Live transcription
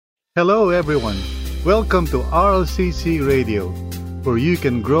Hello, everyone. Welcome to RLCC Radio, where you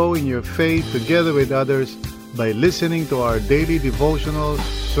can grow in your faith together with others by listening to our daily devotionals,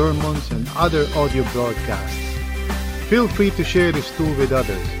 sermons, and other audio broadcasts. Feel free to share this tool with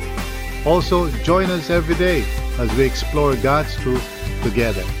others. Also, join us every day as we explore God's truth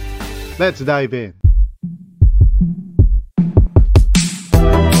together. Let's dive in.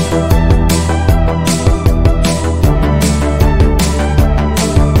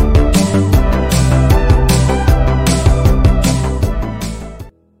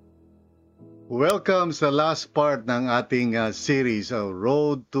 Welcome sa last part ng ating series,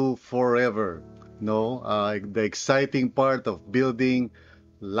 Road to Forever. The exciting part of building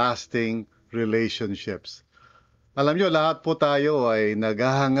lasting relationships. Alam nyo, lahat po tayo ay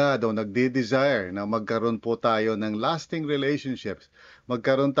naghahangad o nagde-desire na magkaroon po tayo ng lasting relationships.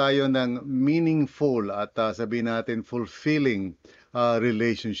 Magkaroon tayo ng meaningful at sabihin natin fulfilling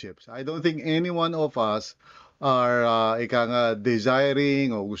relationships. I don't think any one of us are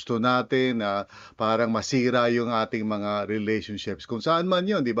desiring o gusto natin na parang masira yung ating mga relationships. Kung saan man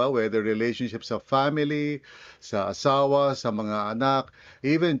yun, di ba? Whether relationships sa family, sa asawa, sa mga anak,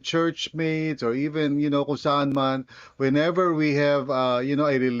 even churchmates, or even, kung saan man, whenever we have, a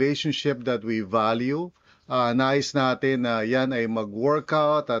relationship that we value, nais natin na yan ay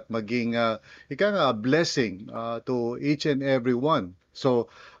mag-workout at maging a blessing to each and every one.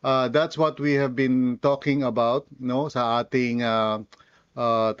 So that's what we have been talking about, sa ating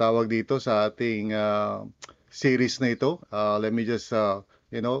tawag dito sa ating series na ito. Let me just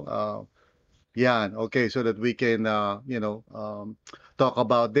yan, okay, so that we can talk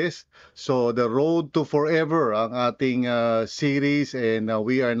about this. So the Road to Forever ang ating series, and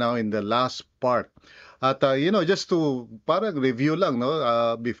we are now in the last part. At just to parang review lang,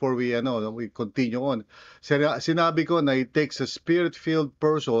 before we continue on. Sinabi ko na it takes a spirit-filled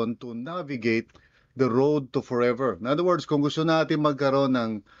person to navigate the road to forever. In other words, kung gusto natin magkaroon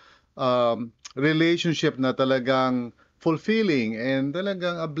ng relationship na talagang fulfilling and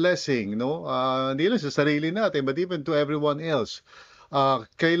talagang a blessing, hindi lang sa sarili natin but even to everyone else.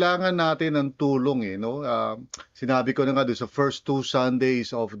 Kailangan natin ng tulong sinabi ko na nga doon sa first two Sundays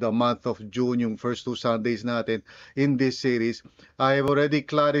of the month of June, yung first two Sundays natin in this series, I have already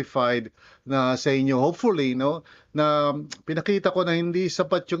clarified na sa inyo, hopefully, na pinakita ko na hindi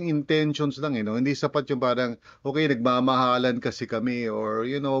sapat yung intentions lang, hindi sapat yung parang, okay, nagmamahalan kasi kami, or,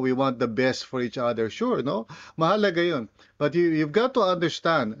 we want the best for each other. Sure, mahalaga yun. But you've got to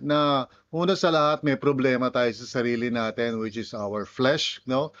understand na una sa lahat, may problema tayo sa sarili natin, which is our flesh,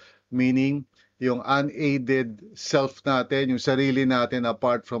 meaning yung unaided self natin, yung sarili natin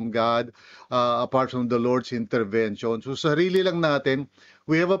apart from God, apart from the Lord's intervention. So sarili lang natin,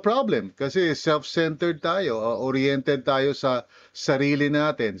 we have a problem kasi self-centered tayo, oriented tayo sa sarili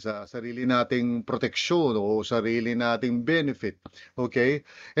natin, sa sarili nating proteksyon o sarili nating benefit. Okay?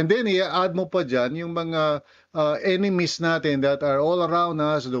 And then i-add mo pa dyan yung mga enemies natin that are all around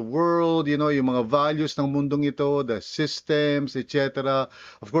us, the world, yung mga values ng mundong ito, the systems, etc.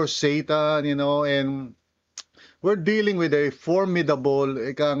 Of course, Satan, and we're dealing with a formidable,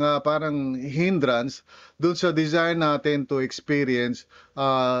 parang hindrance dun sa desire natin to experience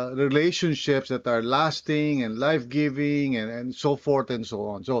relationships that are lasting and life-giving and so forth and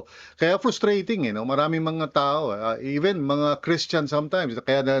so on. So, kaya frustrating, maraming mga tao, even mga Christians sometimes,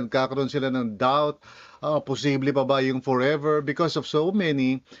 kaya nagkakaroon sila ng doubt, posible pa ba yung forever because of so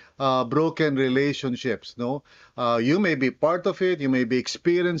many broken relationships, you may be part of it, you may be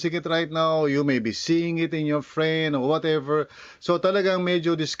experiencing it right now, you may be seeing it in your friend or whatever. So talagang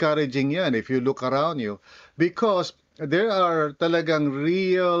medyo discouraging yan if you look around you, because there are talagang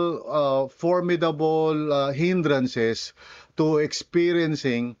real formidable hindrances to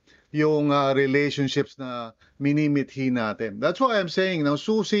experiencing yung relationships na minimithi natin. That's why I'm saying now,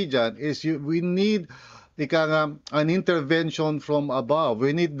 susi dyan is we need an intervention from above.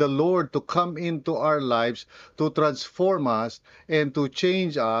 We need the Lord to come into our lives to transform us and to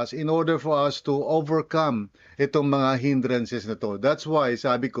change us in order for us to overcome itong mga hindrances na to. That's why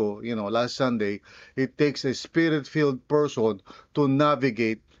sabi ko, last Sunday, it takes a spirit-filled person to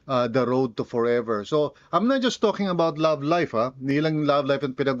navigate the road to forever. So, I'm not just talking about love life, Hindi lang love life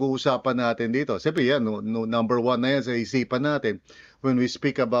ang pinag-uusapan natin dito. Siyempre yan, number one na yan sa isipan natin. When we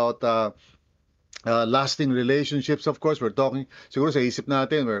speak about lasting relationships, of course, we're talking, siguro sa isip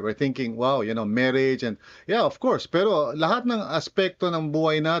natin, we're thinking, wow, marriage, and yeah, of course. Pero lahat ng aspekto ng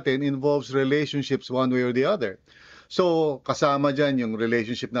buhay natin involves relationships one way or the other. So, kasama diyan yung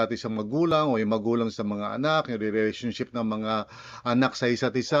relationship natin sa magulang o yung magulang sa mga anak, yung relationship ng mga anak sa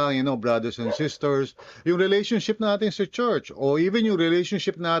isa't isa, brothers and sisters, yung relationship natin sa church, o even yung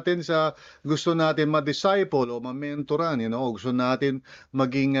relationship natin sa gusto natin ma-disciple o ma-mentoran, o gusto natin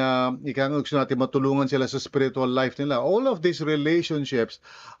maging, gusto natin matulungan sila sa spiritual life nila. All of these relationships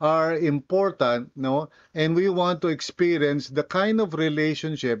are important, no? And we want to experience the kind of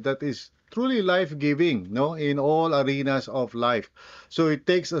relationship that is truly life-giving, no, in all arenas of life. So it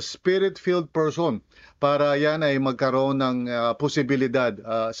takes a spirit-filled person para yan ay magkaroon ng posibilidad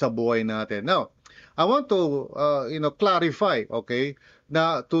sa buhay natin. Now, I want to clarify, okay,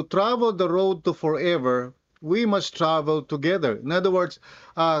 na to travel the road to forever, we must travel together. In other words,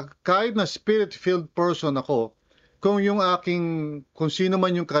 kahit na spirit-filled person ako, kung sino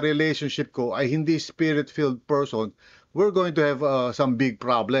man yung ka-relationship ko ay hindi spirit-filled person, we're going to have some big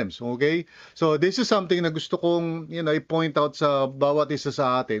problems, okay? So this is something na gusto kong, i-point out sa bawat isa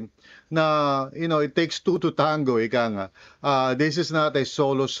sa atin na, it takes two to tango, ika nga. This is not a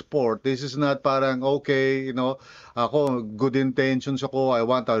solo sport. This is not parang, okay, ako, good intentions ako, I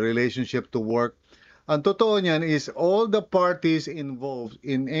want our relationship to work. Ang totoo niyan is all the parties involved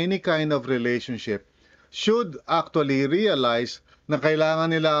in any kind of relationship should actually realize na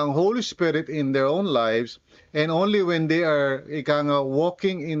kailangan nila ang Holy Spirit in their own lives, and only when they are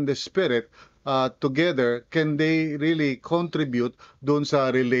walking in the Spirit together can they really contribute doon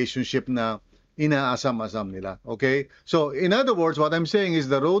sa relationship na inaasam-asam nila. Okay? So, in other words, what I'm saying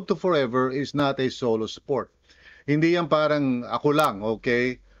is the road to forever is not a solo sport. Hindi yan parang ako lang,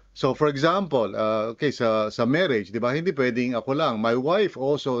 okay? So for example, okay, sa marriage, 'di ba? Hindi pwedeng ako lang. My wife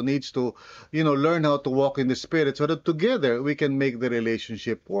also needs to, learn how to walk in the Spirit so that together we can make the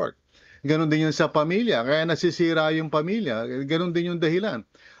relationship work. Ganon din yun sa pamilya. Kaya nasisira yung pamilya. Ganon din yung dahilan.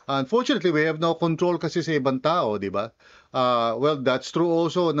 Unfortunately, we have no control kasi sa ibang tao, di ba? Well, that's true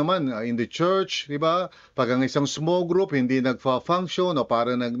also naman in the church, di ba? Pag ang isang small group hindi nagfa-function o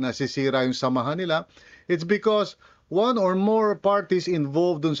parang nasisira yung samahan nila, it's because one or more parties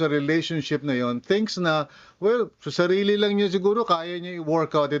involved dun sa relationship na yon thinks na, well, sa sarili lang niya siguro kaya niya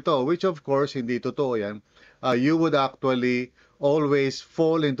i-work out ito, which of course, hindi totoo yan. You would actually always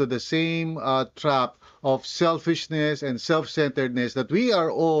fall into the same trap of selfishness and self-centeredness that we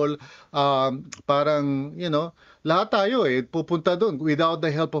are all parang, lahat tayo pupunta doon without the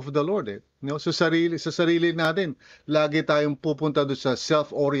help of the Lord. Sa sarili natin, lagi tayong pupunta doon sa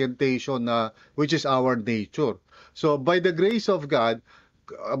self-orientation na which is our nature. So by the grace of God,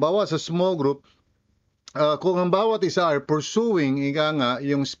 bawa sa small group, kung ang bawat isa are pursuing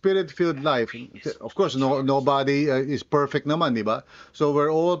yung spirit-filled life, of course, nobody is perfect naman, di ba? So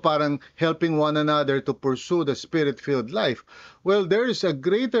we're all parang helping one another to pursue the spirit-filled life. Well, there is a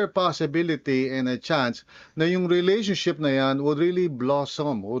greater possibility and a chance na yung relationship na yan would really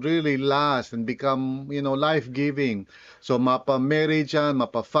blossom, would really last and become, life-giving. So mapa-marriage yan,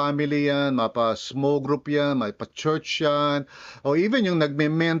 mapa-family yan, mapa-small group yan, mapa-church yan, o even yung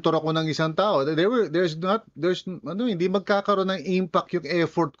nagme-mentor ako ng isang tao, hindi magkakaroon ng impact yung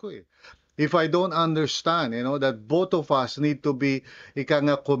effort ko if I don't understand, that both of us need to be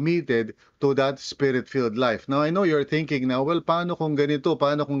committed to that spirit-filled life. Now, I know you're thinking now, well, paano kung ganito,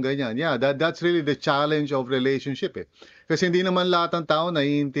 paano kung ganyan? Yeah, that's really the challenge of relationship Kasi hindi naman lahat ng tao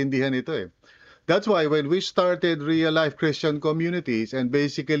naiintindihan ito That's why when we started Real Life Christian Communities and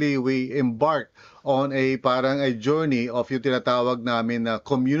basically we embarked on parang a journey of yung tinatawag namin na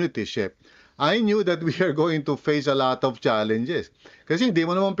communityship, I knew that we are going to face a lot of challenges. Kasi hindi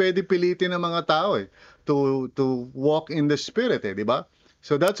mo naman pwede pilitin ng mga tao to walk in the Spirit di ba?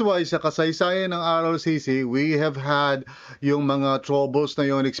 So that's why sa kasaysayan ng RLCC, we have had yung mga troubles na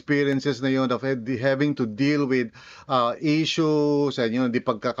yon, experiences na yon of having to deal with issues and di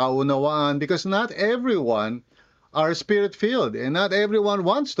pagkakaunawaan, because not everyone are spirit-filled and not everyone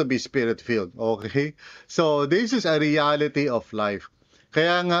wants to be spirit-filled, okay? So this is a reality of life.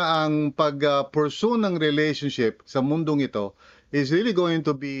 Kaya nga ang pag-pursue ng relationship sa mundong ito is really going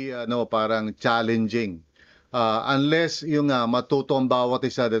to be parang challenging. Unless yung matuto ang bawat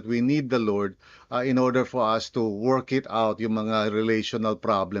isa that we need the Lord in order for us to work it out yung mga relational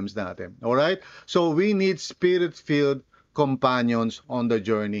problems natin. Alright? So we need spirit-filled companions on the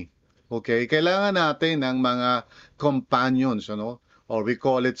journey. Okay? Kailangan natin ng mga companions, or we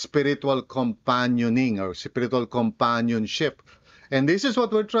call it spiritual companioning or spiritual companionship. And this is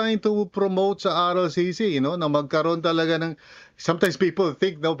what we're trying to promote sa RLCC, na magkaroon talaga ng, sometimes people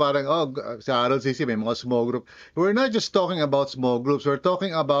think, parang, sa RLCC may mga small group. We're not just talking about small groups. We're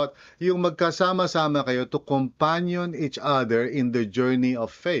talking about yung magkasama-sama kayo to companion each other in the journey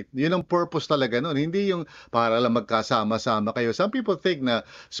of faith. Yun ang purpose talaga nun. Hindi yung para lang magkasama-sama kayo. Some people think na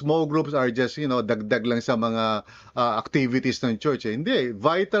small groups are just, dagdag lang sa mga activities ng church. Hindi,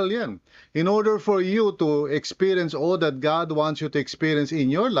 vital yan. In order for you to experience all that God wants you to experience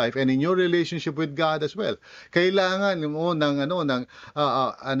in your life and in your relationship with God as well, kailangan mo ng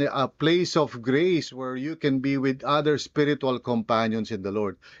a place of grace where you can be with other spiritual companions in the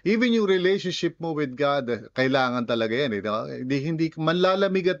Lord. Even yung relationship mo with God, kailangan talaga yan. Hindi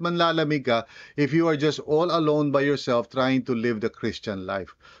manlalamig at manlalamig ka if you are just all alone by yourself trying to live the Christian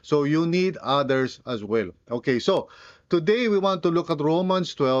life. So you need others as well. Okay, so today we want to look at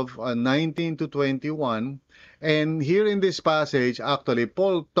Romans 12, 19 to 21. And here in this passage, actually,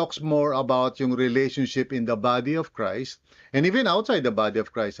 Paul talks more about yung relationship in the body of Christ, and even outside the body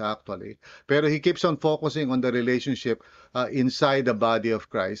of Christ, actually. Pero he keeps on focusing on the relationship inside the body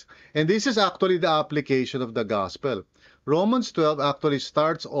of Christ. And this is actually the application of the gospel. Romans 12 actually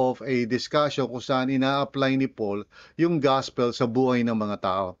starts off a discussion kung saan ina-apply ni Paul yung gospel sa buhay ng mga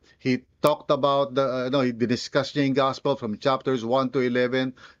tao. He talked about he discussed niya yung gospel from chapters 1 to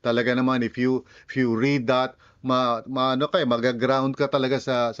 11. Talaga naman, if you read that, magaground ka talaga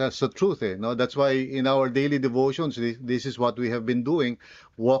sa truth, no? That's why in our daily devotions, this is what we have been doing,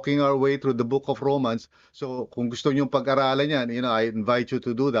 walking our way through the book of Romans. So kung gusto niyo pag-aralan yan, I invite you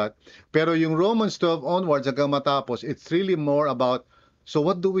to do that. Pero yung Romans 12 onwards hanggang matapos, it's really more about, so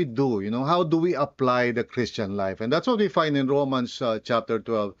what do we do? How do we apply the Christian life? And that's what we find in Romans chapter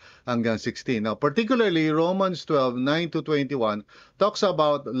 12 hanggang 16. Now, particularly Romans 12, 9 to 21 talks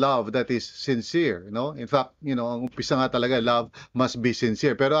about love that is sincere. In fact, ang umpisa nga talaga, love must be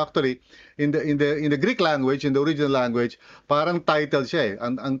sincere. Pero actually, in the Greek language, in the original language, parang title siya.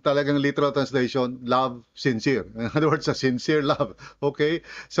 Ang talagang literal translation, love sincere. In other words, a sincere love. Okay?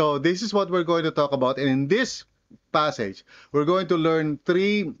 So this is what we're going to talk about. And in this passage, we're going to learn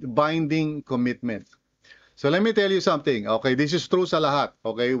 3 binding commitments. So let me tell you something, okay? This is true sa lahat,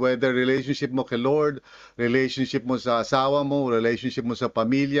 okay? Whether relationship mo kay Lord, relationship mo sa asawa mo, relationship mo sa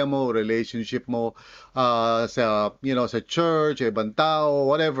pamilya mo, relationship mo sa church, ibang tao,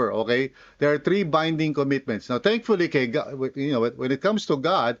 whatever, okay? There are 3 binding commitments. Now, thankfully, kay God, when it comes to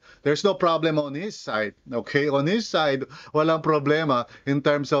God, there's no problem on His side, okay? On His side, walang problema in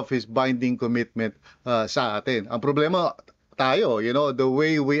terms of His binding commitment sa atin. Ang problema tayo, the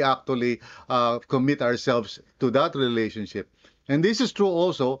way we actually commit ourselves to that relationship. And this is true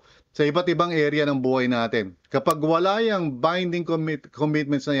also sa iba't ibang area ng buhay natin. Kapag wala yung binding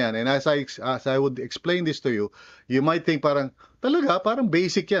commitments na yan, and as I would explain this to you, you might think parang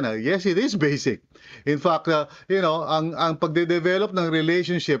basic yan. Yes, it is basic. In fact, ang pagde-develop ng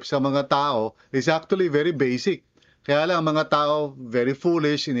relationship sa mga tao is actually very basic. Kaya lang, mga tao, very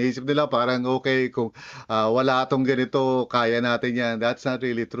foolish, iniisip nila parang okay, kung wala itong ganito, kaya natin yan. That's not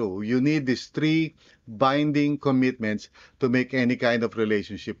really true. You need these 3 binding commitments to make any kind of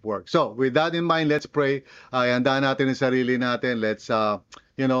relationship work. So, with that in mind, let's pray. Handaan natin ang sarili natin. Let's,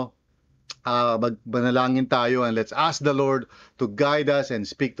 magbanalangin tayo, and let's ask the Lord to guide us and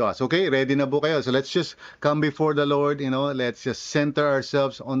speak to us. Okay, ready na po kayo? So let's just come before the Lord, let's just center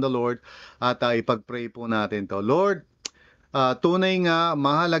ourselves on the Lord at ipag-pray po natin to. Lord, tunay nga,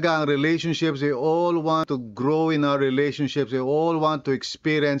 mahalaga ang relationships. We all want to grow in our relationships. We all want to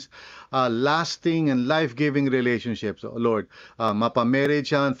experience lasting and life-giving relationships, Lord.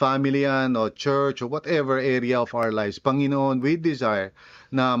 Mapa-marriage yan, family yan, o church, or whatever area of our lives. Panginoon, we desire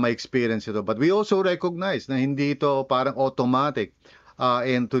na ma-experience ito. But we also recognize na hindi ito parang automatic.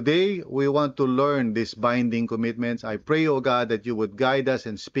 And today, we want to learn these binding commitments. I pray, O God, that you would guide us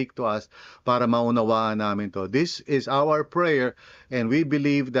and speak to us para maunawaan namin to. This is our prayer, and we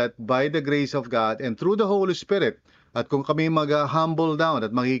believe that by the grace of God and through the Holy Spirit, at kung kami mag-humble down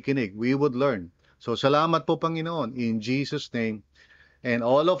at makikinig, we would learn. So salamat po, Panginoon, in Jesus' name. And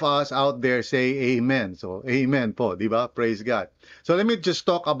all of us out there say amen. So, amen po, di ba? Praise God. So, let me just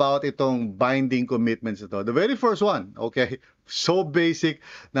talk about itong binding commitments ito. The very first one, okay? So basic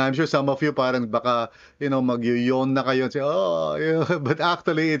na I'm sure some of you parang baka, mag-yawn na kayo and say, but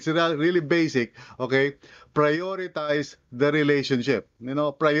actually, it's really basic, okay? Prioritize the relationship.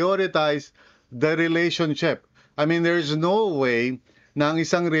 Prioritize the relationship. I mean, there's no way na ang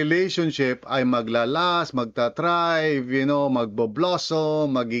isang relationship ay maglalas, magta-thrive,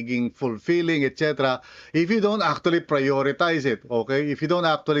 magbo-blossom, magiging fulfilling, etc. if you don't actually prioritize it, okay? If you don't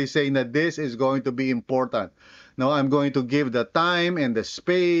actually say that this is going to be important. No, I'm going to give the time and the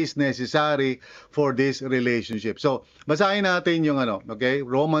space necessary for this relationship. So, basahin natin yung ano, okay?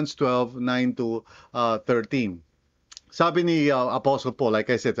 Romans 12:9 to 13. Sabi ni Apostle Paul, like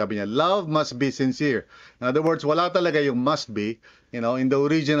I said, sabi niya, love must be sincere. In other words, wala talaga yung must be. You know, in the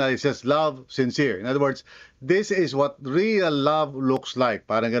original, it says love sincere. In other words, this is what real love looks like.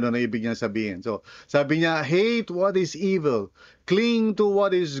 Parang ganun ang ibig niya sabihin. So, sabi niya, hate what is evil. Cling to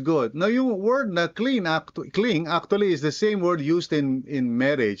what is good. Now, yung word na cling actually is the same word used in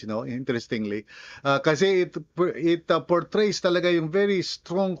marriage, no? Interestingly. Kasi it portrays talaga yung very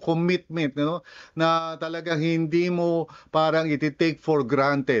strong commitment, no? Na talagang hindi mo parang iti-take for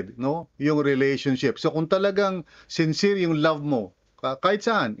granted, no? Yung relationship. So, kung talagang sincere yung love mo, kahit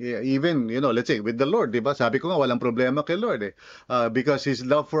saan, even, you know, let's say, with the Lord, di ba? Sabi ko nga, walang problema kay Lord, because His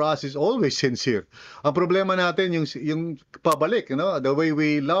love for us is always sincere. Ang problema natin, yung pabalik, you know, the way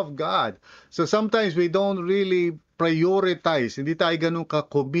we love God. So sometimes we don't really prioritize, hindi tayo ganun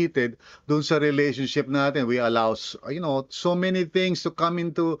ka-committed dun sa relationship natin. We allow, you know, so many things to come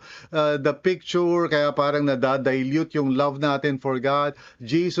into the picture, kaya parang nadadilute yung love natin for God.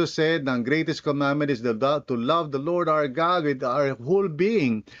 Jesus said, ang greatest commandment is to love the Lord our God with our whole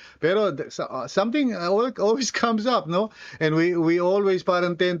being. Pero something always comes up, no? And we always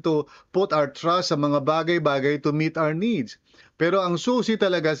parang tend to put our trust sa mga bagay-bagay to meet our needs. Pero ang susi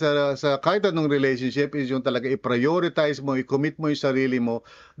talaga sa kahit anong relationship is yung talaga i-prioritize mo, i-commit mo yung sarili mo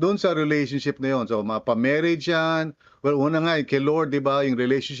doon sa relationship na yun. So, mapa-marriage yan. Well, una nga, kay Lord, di ba? Yung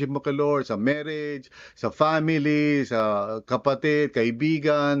relationship mo kay Lord, sa marriage, sa family, sa kapatid,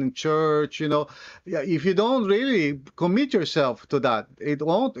 kaibigan, church, you know. If you don't really commit yourself to that, it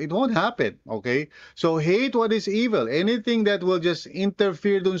won't happen, okay? So, hate what is evil. Anything that will just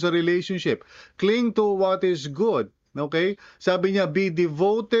interfere doon sa relationship. Cling to what is good. Okay? Sabi niya, be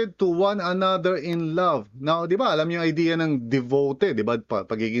devoted to one another in love. Now, di ba, alam niyo yung idea ng devoted, di ba?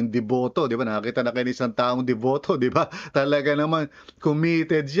 Pagiging devoto, di ba? Nakakita na kayo ng isang taong devoto, di ba? Talaga naman,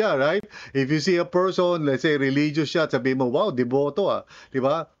 committed siya, right? If you see a person, let's say, religious siya, sabi mo, wow, devoto di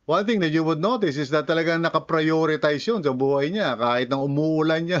ba? One thing that you would notice is that talagang nakaprioritize yun sa buhay niya. Kahit nang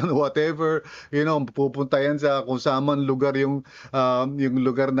umuulan yan, whatever, you know, pupunta yan sa kung saan man lugar yung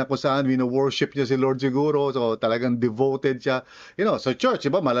lugar na kung saan wino-worship niya si Lord siguro. So talagang devoted siya. You know, sa church,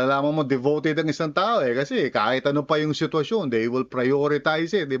 diba, malalaman mo devoted ang isang tao kasi kahit ano pa yung sitwasyon, they will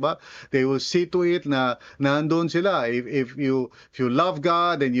prioritize it, diba? They will see to it na nandun sila. If you love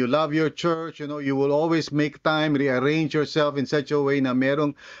God and you love your church, you know, you will always make time, rearrange yourself in such a way na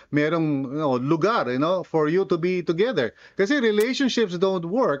merong lugar, you know, for you to be together. Kasi relationships don't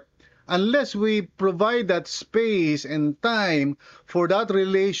work unless we provide that space and time for that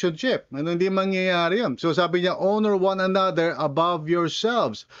relationship. Hindi mangyayari yan. So sabi niya, honor one another above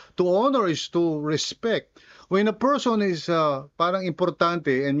yourselves. To honor is to respect. When a person is parang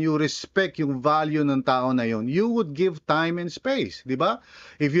importante and you respect yung value ng tao na yun, you would give time and space, di ba?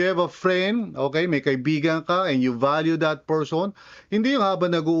 If you have a friend, okay, may kaibigan ka and you value that person, hindi yung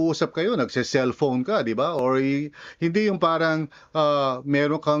habang nag-uusap kayo, nagse-cellphone ka, di ba? Or hindi yung parang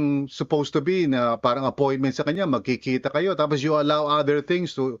meron kang supposed to be na parang appointment sa kanya, magkikita kayo, tapos you allow other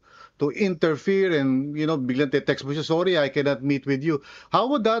things to interfere and, you know, biglang te-text mo siya, sorry, I cannot meet with you. How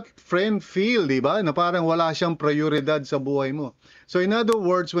would that friend feel, di ba? Na parang wala siyang prioridad sa buhay mo. So in other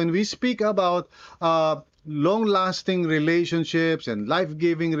words, when we speak about long-lasting relationships and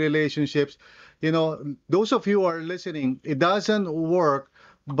life-giving relationships, you know, those of you who are listening, it doesn't work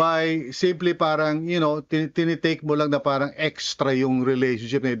by simply parang, you know, tinitake mo lang na parang extra yung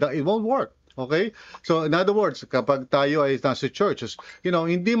relationship na it won't work. Okay? So, in other words, kapag tayo ay nasa church, you know,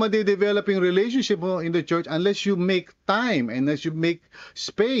 hindi madidevelop yung relationship mo in the church unless you make time and unless you make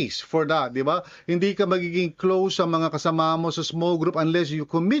space for that, di ba? Hindi ka magiging close sa mga kasama mo sa small group unless you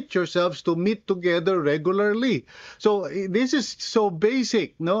commit yourselves to meet together regularly. So, this is so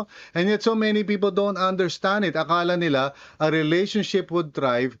basic, no? And yet, so many people don't understand it. Akala nila, a relationship would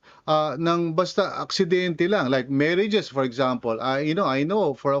thrive ng basta aksidente lang. Like marriages, for example. I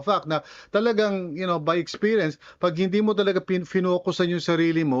know for a fact na talagang, you know, by experience, pag hindi mo talaga finokusan yung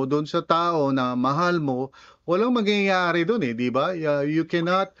sarili mo doon sa tao na mahal mo, walang mangyayari doon di ba? You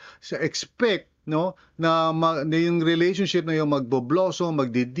cannot expect no na yung relationship na yung magbo-blossom,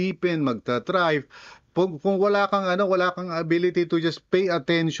 magdi-deepen, magta-thrive kung wala kang ability to just pay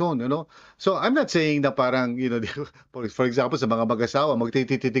attention, you know. So I'm not saying na parang, you know, for example sa mga mag-asawa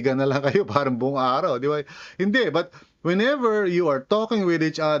magtititigan na lang kayo parang buong araw, di ba? Hindi, but whenever you are talking with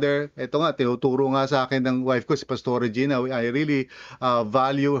each other, ito nga, tinuturo nga sa akin ng wife ko, si Pastor Regina, I really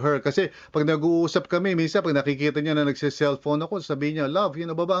value her. Kasi pag nag-uusap kami, minsan pag nakikita niya na nagse-cellphone ako, sabihin niya, love,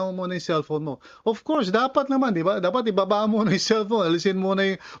 baba mo muna yung cellphone mo. Of course, dapat naman, di ba? Dapat ibaba mo na yung cellphone, alisin mo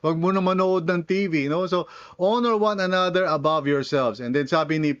na yung, wag mo na manood ng TV, no? So, honor one another above yourselves. And then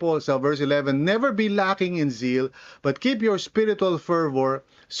sabi ni Paul sa verse 11, never be lacking in zeal, but keep your spiritual fervor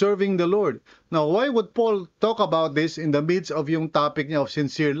serving the Lord. Now, why would Paul talk about this in the midst of yung topic niya of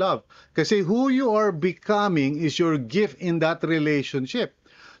sincere love? Kasi who you are becoming is your gift in that relationship.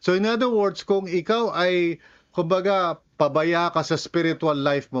 So in other words, kung ikaw ay, kumbaga, pabaya ka sa spiritual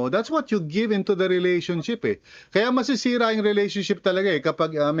life mo, that's what you give into the relationship eh. Kaya masisira yung relationship talaga eh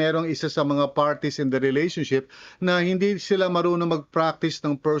kapag merong isa sa mga parties in the relationship na hindi sila marunong mag-practice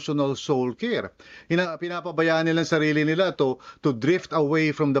ng personal soul care. Pinapabayaan nila sarili nila to drift away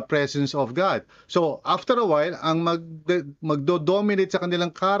from the presence of God. So after a while, ang magdo-dominate sa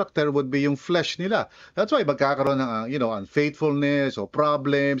kanilang character would be yung flesh nila. That's why magkakaroon ng unfaithfulness or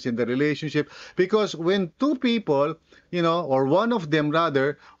problems in the relationship, because when two people or one of them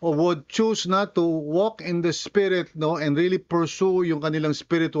rather, would choose not to walk in the Spirit, and really pursue yung kanilang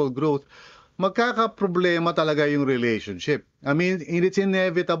spiritual growth, magkakaproblema talaga yung relationship. I mean, it's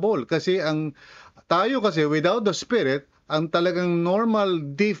inevitable kasi tayo kasi without the Spirit, ang talagang normal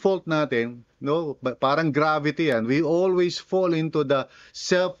default natin, parang gravity yan. We always fall into the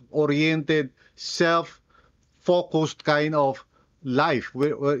self-oriented, self-focused kind of life,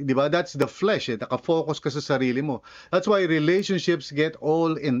 di ba? That's the flesh, nakafocus ka sa sarili mo. That's why relationships get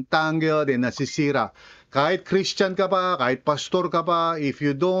all entangled and nasisira. Kahit Christian ka pa, kahit pastor ka pa, if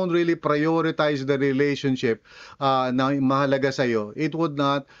you don't really prioritize the relationship na mahalaga sa'yo, it would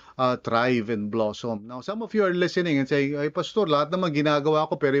not thrive and blossom. Now, some of you are listening and saying, ay pastor, lahat naman ginagawa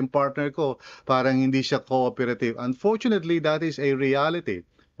ko pero yung partner ko parang hindi siya cooperative. Unfortunately, that is a reality.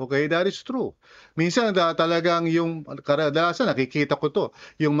 Okay, that is true. Minsan talagang yung kadalasan nakikita ko to,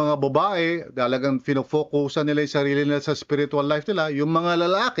 yung mga babae talagang fino-focusan nila yung sarili nila sa spiritual life nila, yung mga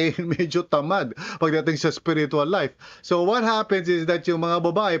lalaki medyo tamad pagdating sa spiritual life. So what happens is that yung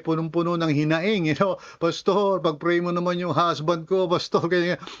mga babae punong-puno ng hinaing, pastor, pag-pray mo naman yung husband ko, pastor,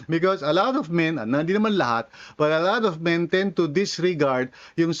 ganyan. Because a lot of men, hindi naman lahat, but a lot of men tend to disregard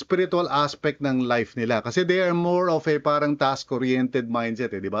yung spiritual aspect ng life nila kasi they are more of a parang task-oriented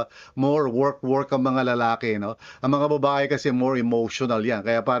mindset, di ba? More work ang mga lalaki, no? Ang mga babae kasi more emotional yan.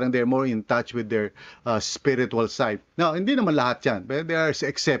 Kaya parang they're more in touch with their spiritual side. Now, hindi naman lahat yan, but there are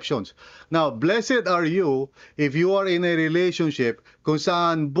exceptions. Now, blessed are you if you are in a relationship kung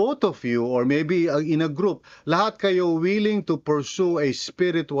saan both of you or maybe in a group, lahat kayo willing to pursue a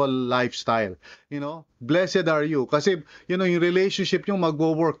spiritual lifestyle. Blessed are you. Kasi, yung relationship nyo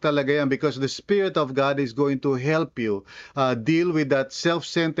mag-work talaga yan because the Spirit of God is going to help you deal with that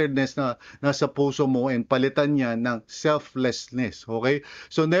self-centeredness na nasa puso mo and palitan yan ng selflessness. Okay?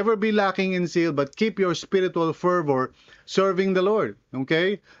 So, never be lacking in zeal but keep your spiritual fervor serving the Lord.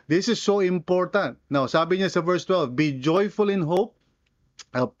 Okay? This is so important. Now, sabi niya sa verse 12, be joyful in hope,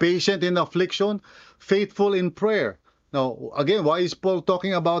 patient in affliction, faithful in prayer. Now, again, why is Paul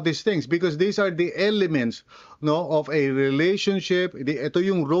talking about these things? Because these are the elements of a relationship. Ito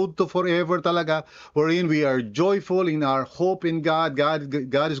yung road to forever talaga, wherein we are joyful in our hope in God.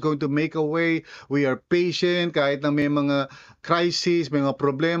 God is going to make a way. We are patient kahit na may mga crisis, may mga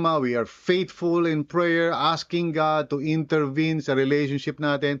problema. We are faithful in prayer, asking God to intervene sa relationship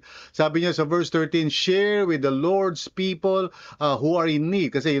natin. Sabi niya sa verse 13, share with the Lord's people who are in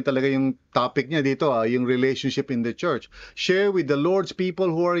need. Kasi yun talaga yung topic niya dito, yung relationship in the church. Share with the Lord's people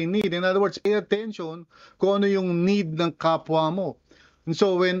who are in need. In other words, pay attention kung ano yung need ng kapwa mo. And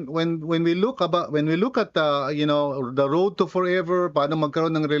so when we look at the road to forever, paano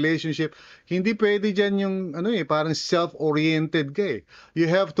magkaroon ng relationship, hindi pwede diyan yung parang self-oriented ka eh. You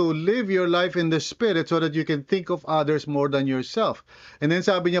have to live your life in the Spirit so that you can think of others more than yourself. And then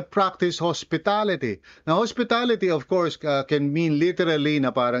sabi niya, practice hospitality. Now, hospitality of course can mean literally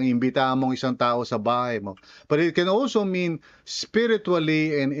na parang imbitahan mong isang tao sa bahay mo. But it can also mean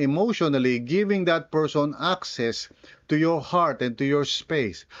spiritually and emotionally giving that person access to your heart and to your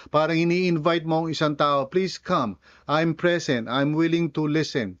space. Parang ini-invite mo ang isang tao, please come. I'm present. I'm willing to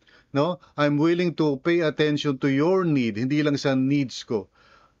listen. No? I'm willing to pay attention to your need, hindi lang sa needs ko.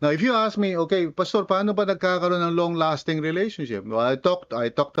 Now, if you ask me, okay, Pastor, paano ba nagkakaroon ng long-lasting relationship? Well, I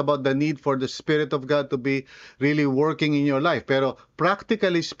talked about the need for the Spirit of God to be really working in your life. Pero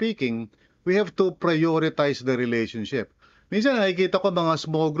practically speaking, we have to prioritize the relationship. Minsan nakikita ko mga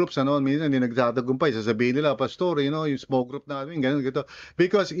small groups ano, minsan hindi nagtatagumpay, sasabihin nila, "Pastor, yung small group namin ganun, ganito."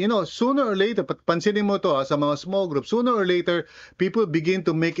 Because, sooner or later, pansinin mo 'to, sa mga small groups, sooner or later, people begin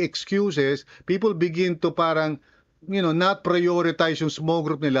to make excuses, people begin to parang, not prioritize yung small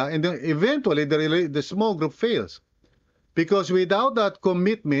group nila, and then eventually the small group fails. Because without that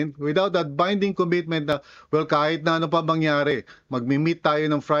commitment, without that binding commitment na, well, kahit na ano pa mangyari, magmi-meet tayo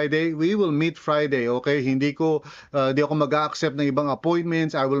ng Friday, we will meet Friday, okay? Hindi ako mag-accept ng ibang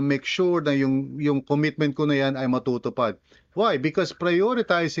appointments. I will make sure na yung commitment ko na yan ay matutupad. Why? Because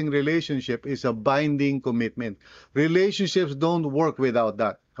prioritizing relationship is a binding commitment. Relationships don't work without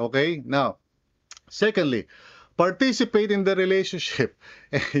that, okay? Now, secondly, participate in the relationship.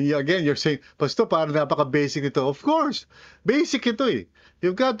 And again, you're saying, Pastor, parang napaka-basic ito. Of course, basic ito eh.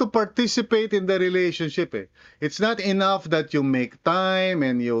 You've got to participate in the relationship eh. It's not enough that you make time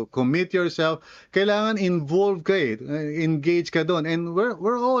and you commit yourself. Kailangan involve ka eh. Engage ka doon. And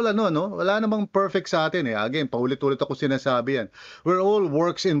we're all no? Wala namang perfect sa atin eh. Again, paulit-ulit ako sinasabi yan. We're all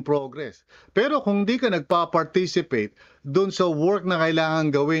works in progress. Pero kung di ka nagpa-participate doon sa work na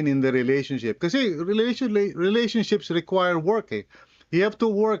kailangan gawin in the relationship. Kasi relationships require work eh. You have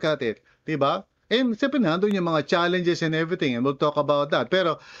to work at it, 'di ba? And siyempre nandun yung mga challenges and everything, and we'll talk about that.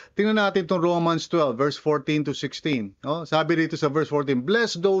 Pero tingnan natin itong Romans 12, verse 14 to 16. No? Sabi dito sa verse 14,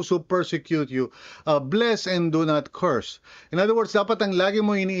 "Bless those who persecute you, bless and do not curse." In other words, dapat ang lagi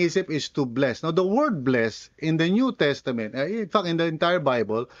mo iniisip is to bless. Now, the word bless in the New Testament, in fact, in the entire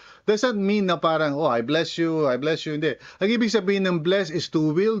Bible, doesn't mean na parang, I bless you, I bless you. Hindi. Ang ibig sabihin ng bless is to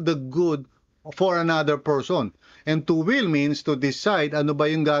will the good for another person. And to will means to decide ano ba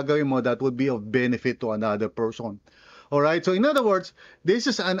yung gagawin mo that would be of benefit to another person. Alright? So in other words, this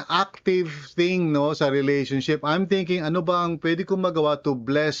is an active thing no sa relationship. I'm thinking, ano ba ang pwede kong magawa to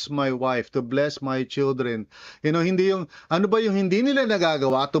bless my wife, to bless my children? Hindi yung, ano ba yung hindi nila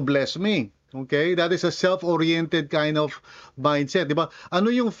nagagawa to bless me? Okay? That is a self-oriented kind of mindset. Diba? Ano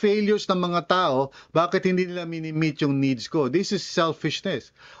yung failures ng mga tao? Bakit hindi nila mini-meet yung needs ko? This is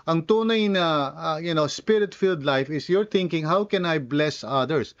selfishness. Ang tunay na, spirit-filled life is you're thinking, how can I bless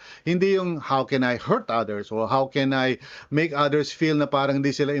others? Hindi yung, how can I hurt others? Or how can I make others feel na parang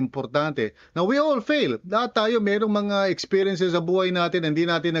hindi sila importante? Now, we all fail. Lahat tayo, merong mga experiences sa buhay natin, hindi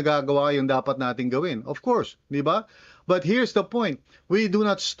natin nagagawa yung dapat natin gawin. Of course, di ba? But here's the point. We do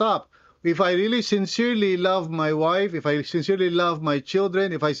not stop. If I really sincerely love my wife, if I sincerely love my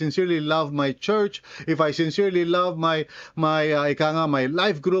children, if I sincerely love my church, if I sincerely love my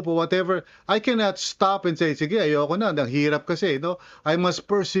life group or whatever, I cannot stop and say, sige, ayoko na, ang hirap kasi, no? I must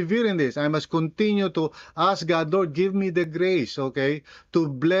persevere in this. I must continue to ask God, Lord, give me the grace, okay, to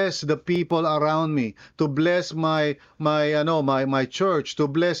bless the people around me, to bless my church, to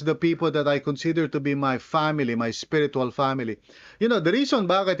bless the people that I consider to be my family, my spiritual family. The reason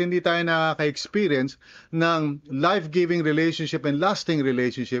bakit hindi tayo nakaka-experience ng life-giving relationship and lasting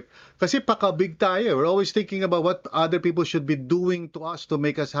relationship, kasi pakabig tayo. We're always thinking about what other people should be doing to us to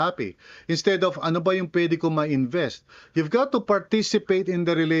make us happy. Instead of, ano ba yung pwede ko ma-invest? You've got to participate in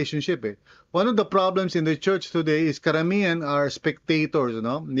the relationship eh. One of the problems in the church today is karamihan are spectators,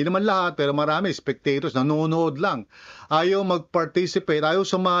 no? Hindi naman lahat, pero marami spectators, nanonood lang. Ayaw mag-participate, ayaw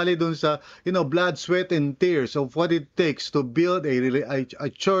sumali dun sa, blood, sweat, and tears of what it takes to build a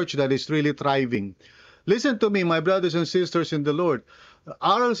church that is really thriving. Listen to me, my brothers and sisters in the Lord.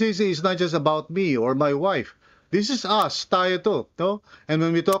 RLCC is not just about me or my wife. This is us, tayo to, no? And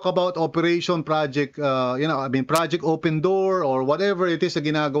when we talk about operation project, project open door or whatever it is na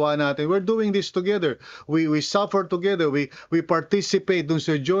ginagawa natin, we're doing this together. We suffer together. We participate dun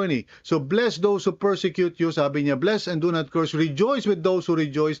sa journey. So bless those who persecute you, sabi niya, bless and do not curse. Rejoice with those who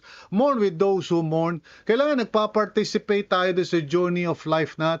rejoice. Mourn with those who mourn. Kailangan nagpa-participate tayo dun sa journey of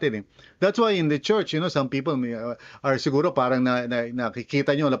life natin eh. That's why in the church, some people are siguro parang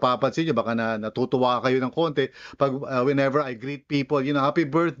nakikita nyo, napapansin nyo, baka natutuwa kayo ng konti pag whenever I greet people, happy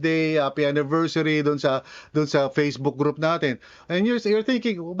birthday, happy anniversary doon sa Facebook group natin. And you're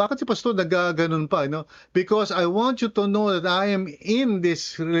thinking, bakit si pastor nagaganon pa, Because I want you to know that I am in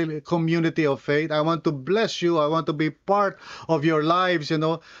this community of faith. I want to bless you. I want to be part of your lives,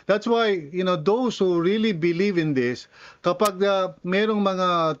 That's why, those who really believe in this, kapag merong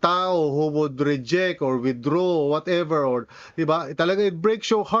mga tao who would reject or withdraw or whatever, or, diba, talaga it breaks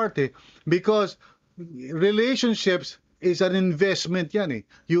your heart eh. Because relationships is an investment yan eh.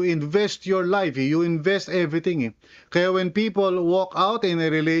 You invest your life, eh. You invest everything eh. Kaya when people walk out in a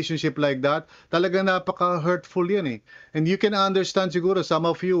relationship like that, talaga napaka-hurtful yan eh. And you can understand siguro some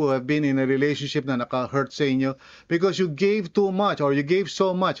of you have been in a relationship na naka-hurt sa inyo because you gave too much or you gave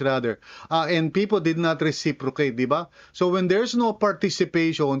so much rather. And people did not reciprocate, di ba? So when there's no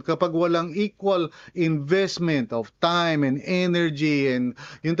participation, kapag walang equal investment of time and energy and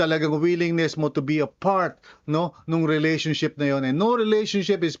yung talagang willingness mo to be a part, no, nung relationship na yon. And no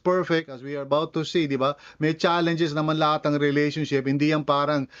relationship is perfect as we are about to see, di ba? May challenges naman lahat ng relationship. Hindi yan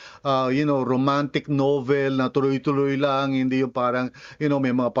parang romantic novel na tuloy-tuloy lang, hindi yung parang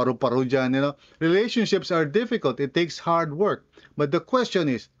may mga paru-paro dyan, Relationships are difficult. It takes hard work. But the question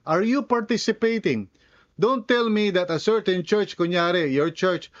is, are you participating? Don't tell me that a certain church, kunyari, your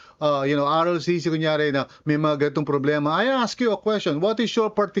church, RLCC, kunyari, na may mga ganitong problema. I ask you a question. What is your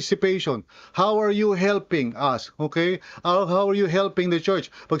participation? How are you helping us? Okay? How are you helping the church?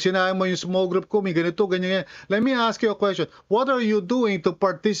 Pag sinabi mo yung small group ko, may ganito, ganyan. Let me ask you a question. What are you doing to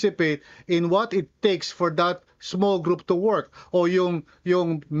participate in what it takes for that small group to work? O yung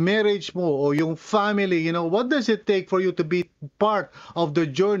marriage mo, o yung family, what does it take for you to be part of the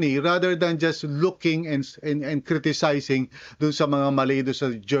journey rather than just looking and criticizing dun sa mga mali dun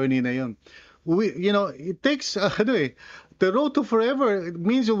sa journey na yun? It takes, the road to forever, it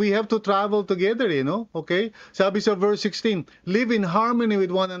means we have to travel together, okay? Sabi sa verse 16, live in harmony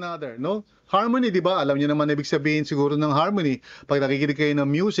with one another, no? Harmony, di ba? Alam niyo naman ibig sabihin siguro ng harmony. Pag nakikinig kayo ng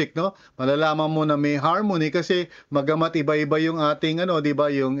music, no? Malalaman mo na may harmony kasi magamat iba-iba yung ating, di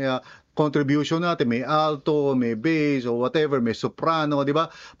ba? Yung contribution natin, may alto, may bass, or whatever, may soprano, di ba?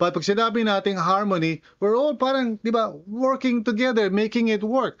 But pag sinabi natin harmony, we're all parang, di ba, working together, making it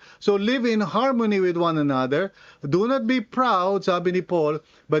work. So live in harmony with one another. Do not be proud, sabi ni Paul,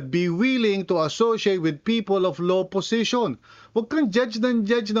 but be willing to associate with people of low position. Huwag kang judge ng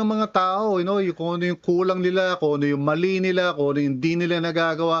mga tao, kung ano yung kulang nila, kung ano yung mali nila, kung ano yung hindi nila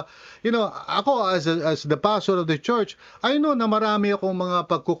nagagawa. Ako as the pastor of the church, I know na marami akong mga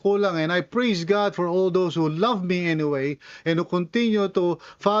pagkukulang, and I praise God for all those who love me anyway and who continue to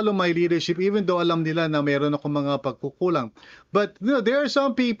follow my leadership even though alam nila na meron akong mga pagkukulang. But there are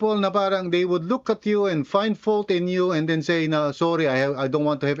some people na parang they would look at you and find fault in you and then say, no, sorry, I don't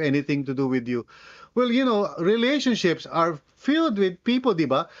want to have anything to do with you. Well, relationships are filled with people, di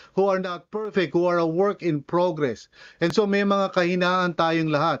ba, who are not perfect, who are a work in progress. And so may mga kahinaan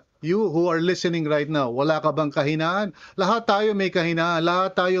tayong lahat. You who are listening right now, wala ka bang kahinaan? Lahat tayo may kahinaan,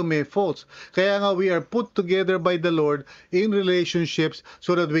 lahat tayo may faults. Kaya nga we are put together by the Lord in relationships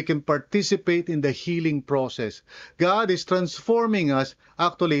so that we can participate in the healing process. God is transforming us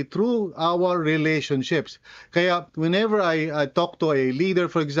actually through our relationships. Kaya whenever I talk to a leader,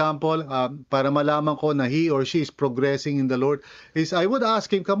 for example, para malaman ko na he or she is progressing in the Lord, is I would ask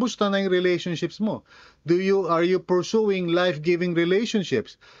him, kamusta na yung relationships mo? Are you pursuing life-giving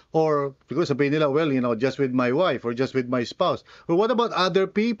relationships? Or because sabihin nila, well, just with my wife or just with my spouse. Or what about other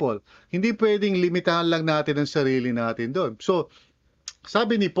people? Hindi pwedeng limitahan lang natin ang sarili natin doon. So,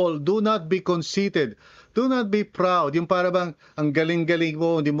 sabi ni Paul, do not be conceited. Do not be proud. Yung para bang ang galing-galing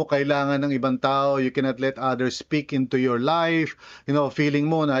mo, hindi mo kailangan ng ibang tao. You cannot let others speak into your life. Feeling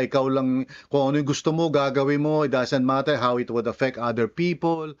mo na ikaw lang, kung ano yung gusto mo, gagawin mo. It doesn't matter how it would affect other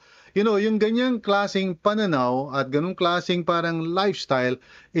people. Yung ganyang klaseng pananaw at ganung klaseng parang lifestyle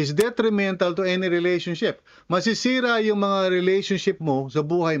is detrimental to any relationship. Masisira yung mga relationship mo sa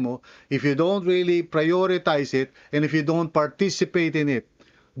buhay mo if you don't really prioritize it and if you don't participate in it.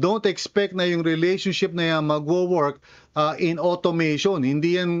 Don't expect na yung relationship na yan magwo-work in automation.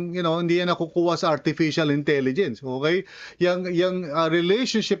 Hindi yan, hindi yan nakukuha sa artificial intelligence. Okay? Yung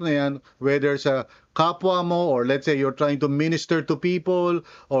relationship na yan, whether sa kapwa mo or let's say you're trying to minister to people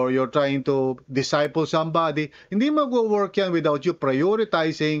or you're trying to disciple somebody, hindi magwo-work yan without you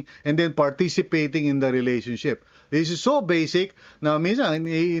prioritizing and then participating in the relationship. This is so basic na minsan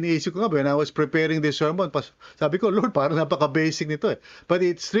iniisip ko nga when I was preparing this sermon, sabi ko, Lord, parang napaka-basic nito eh. But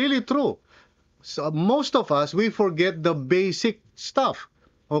it's really true. So, most of us, we forget the basic stuff.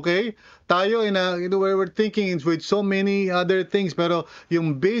 Okay? Tayo, we're thinking with so many other things, pero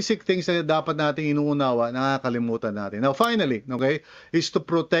yung basic things na dapat natin inuunawa, nakakalimutan natin. Now, finally, okay, is to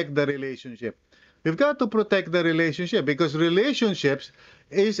protect the relationship. We've got to protect the relationship because relationships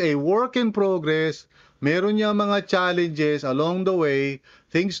is a work in progress. Meron niya mga challenges along the way.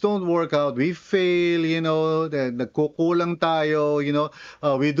 Things don't work out. We fail, nagkukulang tayo,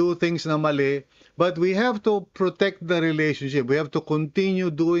 we do things na mali. But we have to protect the relationship. We have to continue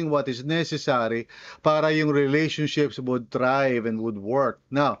doing what is necessary para yung relationships would thrive and would work.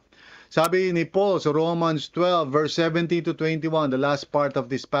 Now, Sabi ni Paul sa Romans 12, verse 17 to 21, the last part of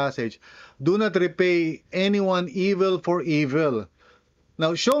this passage, do not repay anyone evil for evil.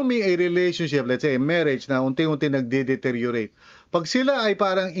 Now, show me a relationship, let's say a marriage na unti-unti nagde-deteriorate. Pag sila ay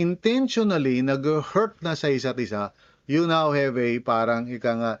parang intentionally nag-hurt na sa isa't isa, you now have a parang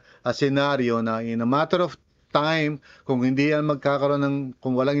a scenario na in a matter of time, kung hindi yan magkakaroon ng,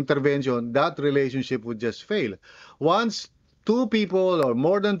 kung walang intervention, that relationship would just fail. Once two people or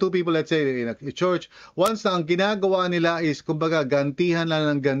more than two people, let's say in a church, once na ang ginagawa nila is kumbaga gantihan lang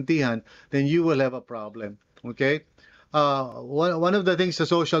ng gantihan, then you will have a problem. Okay? One of the things sa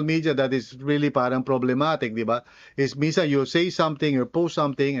social media that is really parang problematic, di ba? Is minsan you say something or post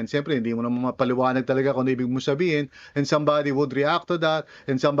something and siyempre hindi mo naman mapaliwanag talaga kung ano ibig mo sabihin and somebody would react to that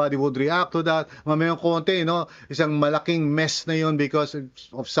and somebody would react to that. Mamayang konti, isang malaking mess na yun because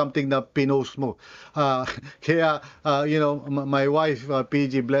of something na pinost mo. Kaya, my wife,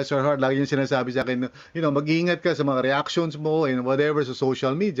 PG, bless her heart, lagi yung sinasabi sa akin, mag-ingat ka sa mga reactions mo and whatever sa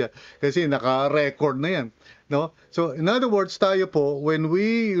social media kasi naka-record na yan. No? So, in other words, tayo po, when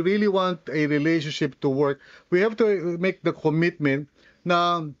we really want a relationship to work, we have to make the commitment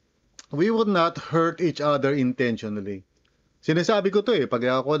na we would not hurt each other intentionally. Sinasabi ko to pag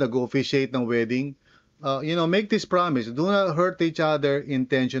ako nag-officiate ng wedding, make this promise, do not hurt each other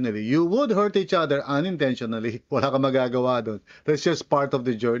intentionally. You would hurt each other unintentionally. Wala kang magagawa doon. That's just part of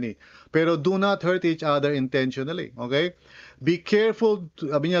the journey. Pero do not hurt each other intentionally. Okay? Be careful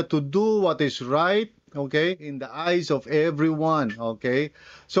to do what is right, okay, in the eyes of everyone, okay?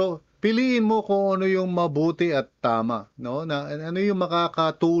 So, piliin mo kung ano yung mabuti at tama, no? Na ano yung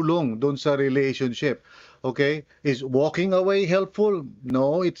makakatulong doon sa relationship. Okay? Is walking away helpful?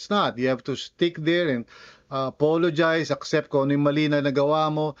 No, it's not. You have to stick there and apologize, accept kung ano yung mali na nagawa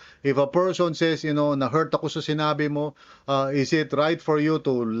mo. If a person says, na-hurt ako sa sinabi mo, is it right for you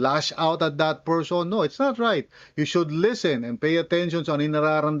to lash out at that person? No, it's not right. You should listen and pay attention sa ano yung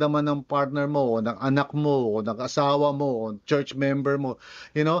nararamdaman ng partner mo, o ng anak mo, o ng asawa mo, o church member mo.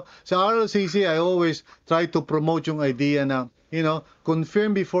 Sa RLCC, I always try to promote yung idea na,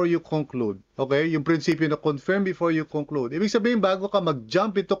 confirm before you conclude. Okay? Yung prinsipyo na confirm before you conclude. Ibig sabihin, bago ka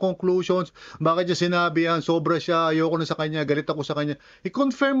mag-jump into conclusions, bakit niya sinabi yan, sobra siya, ayoko na sa kanya, galit ako sa kanya,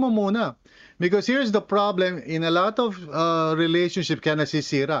 i-confirm mo muna. Because here's the problem, in a lot of relationship kaya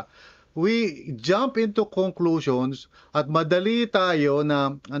nasisira. We jump into conclusions at madali tayo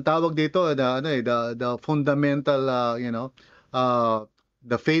na, ang tawag dito, the fundamental,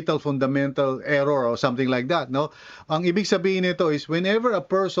 the fatal fundamental error or something like that, no? Ang ibig sabihin nito is whenever a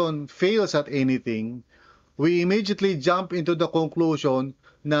person fails at anything, we immediately jump into the conclusion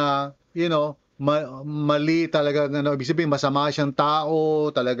na, mali talaga, ibig sabihin masama siyang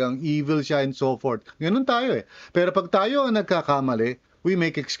tao, talagang evil siya and so forth. Ganun tayo Pero pag tayo ang nagkakamali, we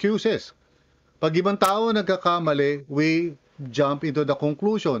make excuses. Pag ibang tao nagkakamali, we jump into the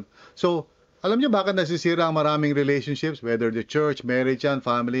conclusion. So, alam niyo bakit nasisira ang maraming relationships, whether the church, marriage yan,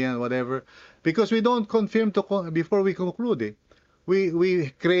 family yan, whatever? Because we don't confirm before we conclude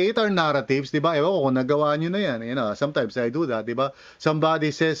We create our narratives, di ba? Ewan ko kung nagawa niyo na yan. Sometimes I do that, di ba? Somebody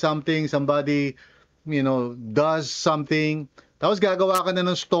says something, somebody, does something, tapos gagawa ka na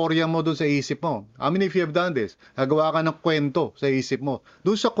ng storya mo doon sa isip mo. I mean, if you have done this, gagawa ka ng kwento sa isip mo.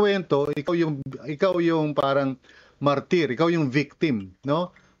 Doon sa kwento, ikaw yung parang martir, ikaw yung victim,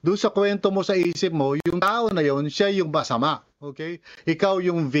 no? Doon sa kwento mo sa isip mo, yung tao na yon, siya yung masama. Okay? Ikaw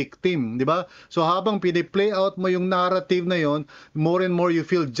yung victim, di ba? So habang piniplay out mo yung narrative na yon, more and more you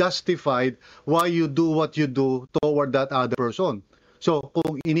feel justified why you do what you do toward that other person. So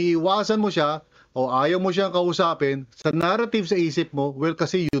kung iniiwasan mo siya o ayaw mo siyang kausapin, sa narrative sa isip mo, well,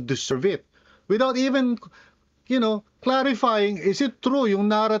 kasi you deserve it. Without even, clarifying, is it true yung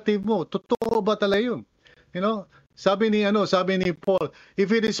narrative mo? Totoo ba talaga yun? Sabi ni Paul,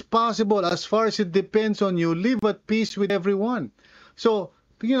 if it is possible, as far as it depends on you, live at peace with everyone. So,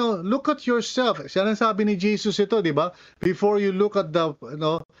 look at yourself. Siya lang sabi ni Jesus ito, di ba? Before you look at the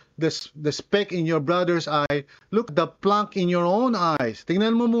speck in your brother's eye, look at the plank in your own eyes.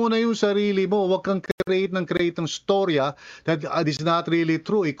 Tingnan mo muna yung sarili mo. Huwag kang create ng storya that is not really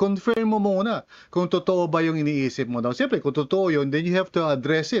true. I-confirm mo muna kung totoo ba yung iniisip mo. Now, siyempre, kung totoo yun, then you have to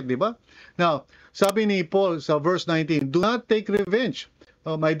address it, di ba? Now, sabi ni Paul sa verse 19, do not take revenge,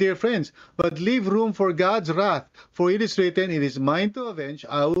 my dear friends, but leave room for God's wrath. For it is written, it is mine to avenge,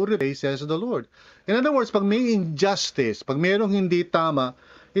 I will repay, says the Lord. In other words, pag may injustice, pag mayroong hindi tama,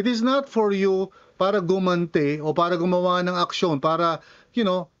 it is not for you para gumanti o para gumawa ng aksyon, para,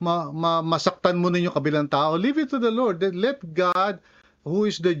 masaktan mo ninyo kabilang tao. Leave it to the Lord. Let God, who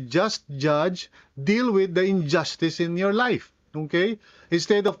is the just judge, deal with the injustice in your life. Okay?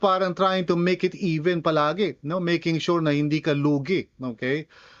 Instead of parang trying to make it even palagi, no? Making sure na hindi ka lugi. Okay?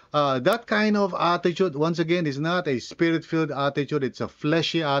 That kind of attitude, once again, is not a spirit-filled attitude. It's a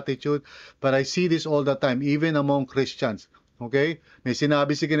fleshy attitude. But I see this all the time, even among Christians. Okay? May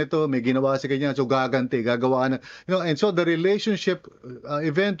sinabi si ganito, may ginawa si ganyan, so gaganti, gagawa na. And so the relationship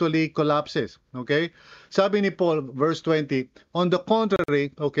eventually collapses. Okay? Sabi ni Paul, verse 20, on the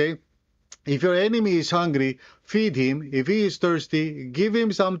contrary, okay, if your enemy is hungry, feed him. If he is thirsty, give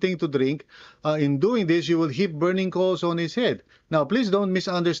him something to drink. In doing this, you will heap burning coals on his head. Now, please don't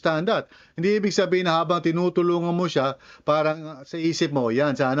misunderstand that. Hindi ibig sabihin na habang tinutulungan mo siya, parang sa isip mo,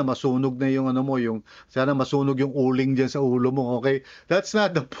 yan, sana masunog na yung ano mo, sana masunog yung uling dyan sa ulo mo, okay? That's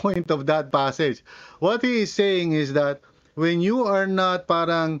not the point of that passage. What he is saying is that when you are not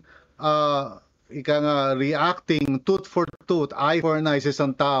parang reacting tooth for tooth, eye for an eye sa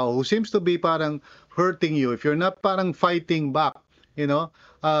isang tao who seems to be parang hurting you, if you're not parang fighting back,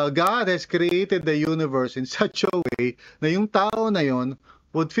 God has created the universe in such a way na yung tao na yon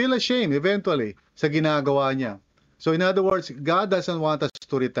would feel ashamed eventually sa ginagawa niya. So in other words, God doesn't want us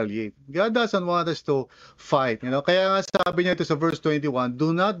to retaliate. God doesn't want us to fight. Kaya nga sabi niya ito sa verse 21,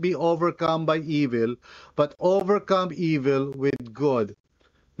 do not be overcome by evil, but overcome evil with good.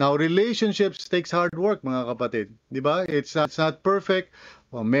 Now, relationships takes hard work, mga kapatid. Di ba? It's not perfect.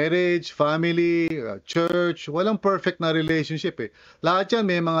 Marriage, family, church, walang perfect na relationship eh. Lahat yan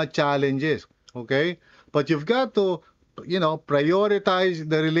may mga challenges. Okay? But you've got to, prioritize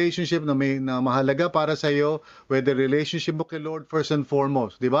the relationship na mahalaga para sa iyo, whether relationship mo kay Lord first and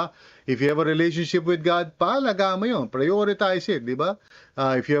foremost, di ba? If you have a relationship with God, paalaga mo yun. Prioritize it, di ba?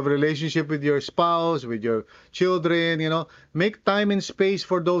 If you have a relationship with your spouse, with your children, make time and space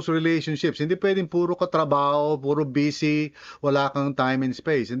for those relationships. Hindi pwedeng puro ka trabaho, puro busy, wala kang time and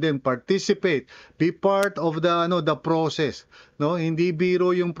space. And then participate, be part of the process. No, hindi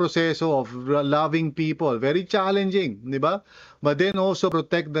biro yung proseso of loving people. Very challenging, di ba? But then also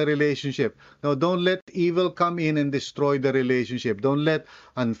protect the relationship. No, don't let evil come in and destroy the relationship. Don't let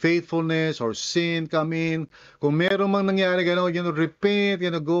unfaithfulness or sin come in. Kung meron mang nangyari gano'n, repent,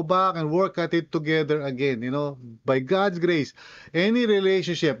 go back and work at it together again. By God's grace, any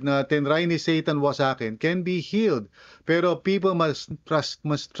relationship na tinry ni Satan wasakin can be healed. Pero people must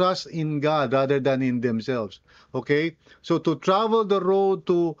trust in God rather than in themselves. Okay? So to travel the road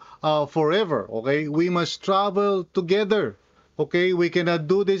to forever, okay, we must travel together. Okay? We cannot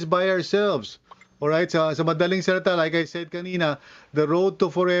do this by ourselves. Alright? Sa madaling salita, like I said kanina, the road to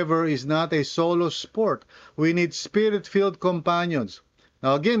forever is not a solo sport. We need spirit-filled companions.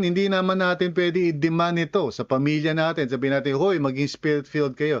 Now again, hindi naman natin pwede i-demand ito sa pamilya natin. Sabihin natin, hoy, maging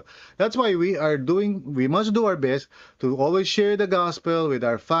spirit-filled kayo. That's why we must do our best to always share the gospel with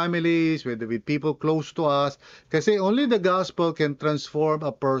our families, with people close to us. Kasi only the gospel can transform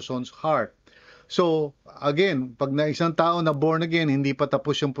a person's heart. So, again, pag na isang tao na born again, hindi pa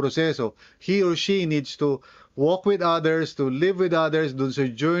tapos yung proseso, he or she needs to walk with others, to live with others, dun sa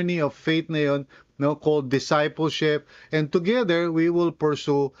journey of faith na yun, called discipleship, and together we will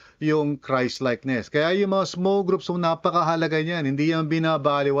pursue yung Christ-likeness. Kaya yung mga small groups, napakahalaga niyan, hindi yan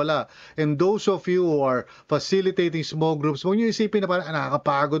binabaliwala. And those of you who are facilitating small groups, huwag niyo isipin na parang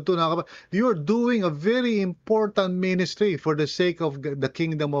nakakapagod to, you're doing a very important ministry for the sake of the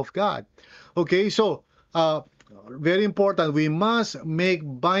kingdom of God. Okay, so very important, we must make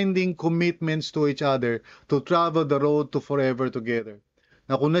binding commitments to each other to travel the road to forever together.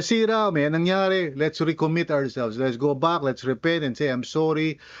 Now, kung nasira, may nangyari, let's recommit ourselves. Let's go back, let's repent and say, I'm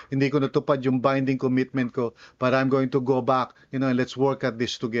sorry, hindi ko natupad yung binding commitment ko, but I'm going to go back, and let's work at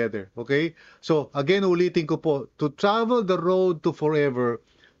this together. Okay? So, again, ulitin ko po, to travel the road to forever,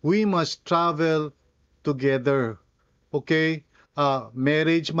 we must travel together. Okay?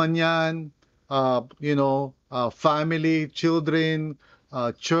 Marriage man yan, family, children,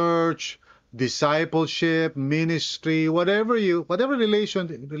 church, discipleship, ministry, whatever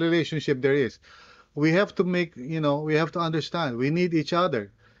relationship there is, we have to we have to understand, we need each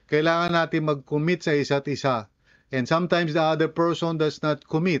other. Kailangan natin mag-commit sa isa't isa. And sometimes the other person does not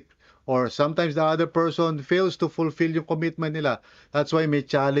commit. Or sometimes the other person fails to fulfill yung commitment nila. That's why may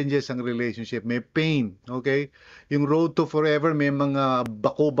challenges ang relationship, may pain, okay? Yung road to forever, may mga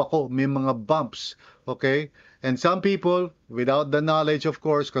bako-bako, may mga bumps, okay? And some people, without the knowledge, of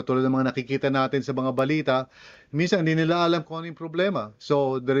course, katulad ng mga nakikita natin sa mga balita, minsan hindi nila alam kung ano yung problema.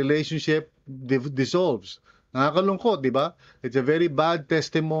 So, the relationship dissolves. Nakakalungkot, di ba? It's a very bad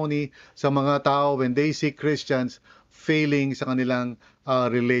testimony sa mga tao when they see Christians failing sa kanilang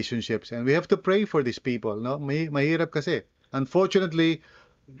relationships. And we have to pray for these people, no? Mahirap kasi. Unfortunately,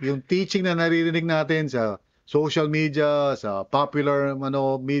 yung teaching na naririnig natin sa social media, sa popular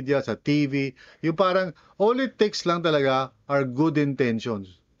media, sa TV, yung parang all it takes lang talaga are good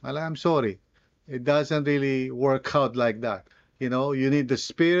intentions. Well, I'm sorry. It doesn't really work out like that. You need the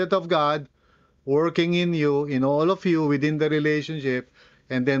Spirit of God working in you, in all of you, within the relationship,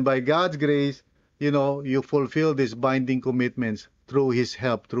 and then by God's grace, you fulfill these binding commitments through His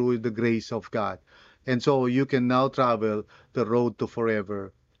help, through the grace of God. And so you can now travel the road to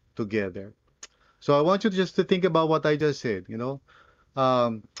forever together. So I want you just to think about what I just said.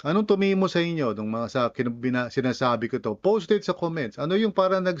 Anong tumimo sa inyo nung mga sinasabi ko to? Post it sa comments. Ano yung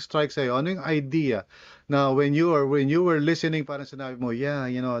parang nag-strike sa'yo? Ano yung idea na when you were listening, parang sinabi mo, yeah,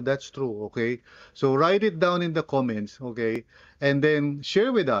 that's true, okay? So write it down in the comments, okay? And then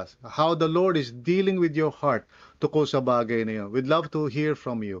share with us how the Lord is dealing with your heart tungkol sa bagay na yun. We'd love to hear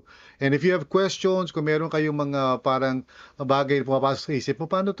from you. And if you have questions, kung meron kayong mga parang bagay na pumapasok sa isip mo,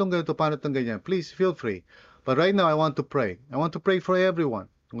 paano itong ganito, paano itong ganyan, please feel free. But right now, I want to pray. I want to pray for everyone,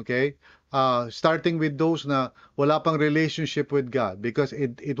 okay? Starting with those na wala pang relationship with God, because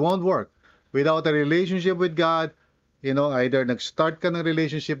it won't work. Without a relationship with God, either nag-start ka ng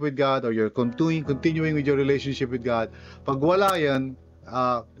relationship with God or you're continuing with your relationship with God. Pag wala yan,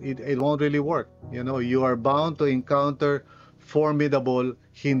 it won't really work. You are bound to encounter formidable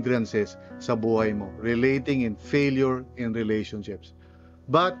hindrances sa buhay mo, relating in failure in relationships.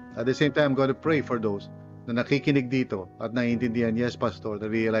 But at the same time, I'm going to pray for those na nakikinig dito at naiintindihan, yes, Pastor,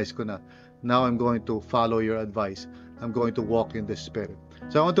 na-realize ko na, now I'm going to follow your advice. I'm going to walk in the Spirit.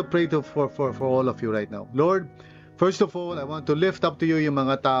 So I want to pray for all of you right now. Lord, first of all, I want to lift up to you yung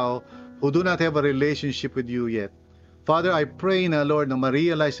mga tao who do not have a relationship with you yet. Father, I pray na, Lord, na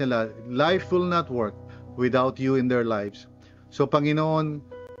ma-realize nila, life will not work without you in their lives. So, Panginoon,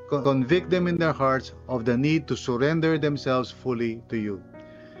 convict them in their hearts of the need to surrender themselves fully to you.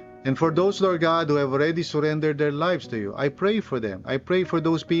 And for those, Lord God, who have already surrendered their lives to you, I pray for them. I pray for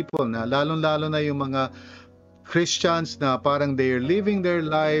those people na lalong-lalo na yung mga Christians na parang they are living their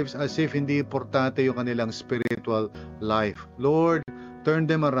lives as if hindi importante yung kanilang spiritual life. Lord, turn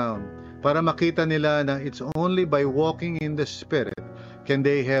them around para makita nila na it's only by walking in the Spirit can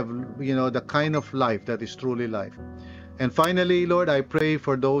they have, the kind of life that is truly life. And finally, Lord, I pray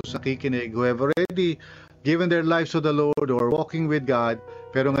for those nakikinig who have already given their lives to the Lord or walking with God,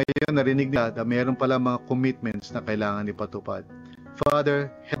 pero ngayon narinig nila na mayroon pala mga commitments na kailangan ipatupad. Father,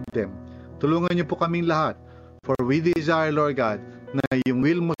 help them. Tulungan niyo po kaming lahat. For we desire, Lord God, na yung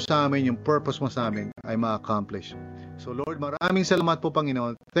will mo sa amin, yung purpose mo sa amin ay ma-accomplish. So Lord, maraming salamat po,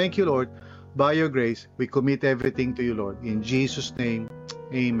 Panginoon. Thank you, Lord. By your grace, we commit everything to you, Lord. In Jesus' name,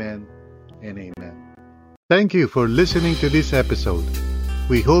 amen and amen. Thank you for listening to this episode.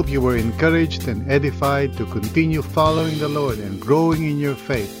 We hope you were encouraged and edified to continue following the Lord and growing in your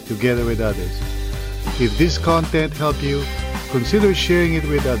faith together with others. If this content helped you, consider sharing it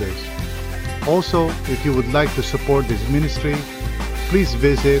with others. Also, if you would like to support this ministry, please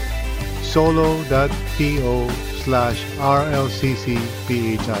visit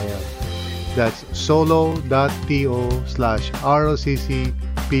solo.to/RLCCPHIL. That's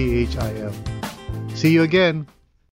solo.to/RLCCPHIL. See you again.